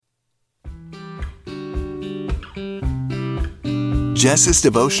Jess's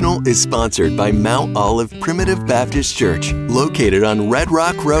devotional is sponsored by Mount Olive Primitive Baptist Church, located on Red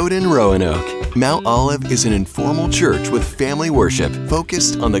Rock Road in Roanoke. Mount Olive is an informal church with family worship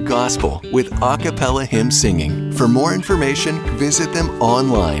focused on the gospel with a cappella hymn singing. For more information, visit them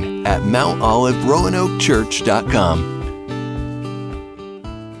online at mountoliveroanokechurch.com.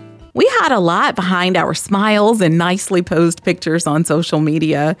 We hide a lot behind our smiles and nicely posed pictures on social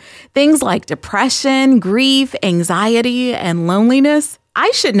media. Things like depression, grief, anxiety, and loneliness.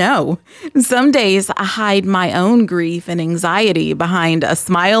 I should know. Some days I hide my own grief and anxiety behind a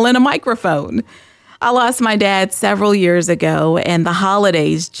smile and a microphone. I lost my dad several years ago, and the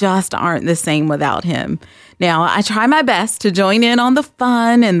holidays just aren't the same without him. Now, I try my best to join in on the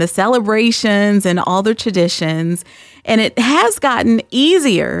fun and the celebrations and all the traditions, and it has gotten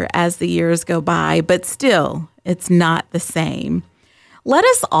easier as the years go by, but still, it's not the same. Let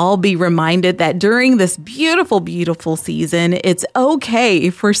us all be reminded that during this beautiful, beautiful season, it's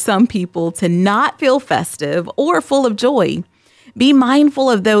okay for some people to not feel festive or full of joy. Be mindful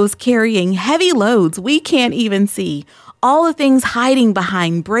of those carrying heavy loads we can't even see, all the things hiding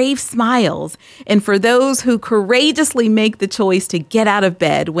behind brave smiles, and for those who courageously make the choice to get out of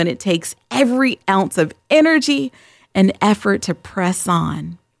bed when it takes every ounce of energy and effort to press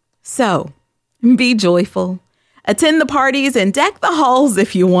on. So, be joyful. Attend the parties and deck the halls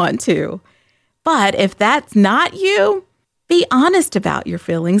if you want to. But if that's not you, be honest about your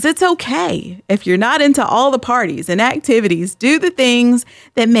feelings. It's okay. If you're not into all the parties and activities, do the things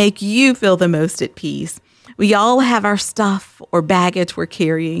that make you feel the most at peace. We all have our stuff or baggage we're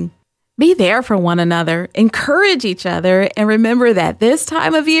carrying. Be there for one another, encourage each other, and remember that this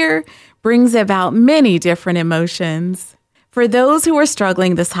time of year brings about many different emotions. For those who are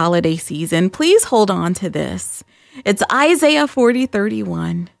struggling this holiday season, please hold on to this. It's Isaiah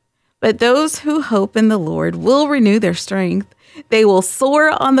 40:31. But those who hope in the Lord will renew their strength. They will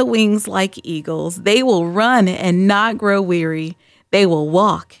soar on the wings like eagles. They will run and not grow weary. They will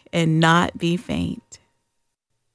walk and not be faint.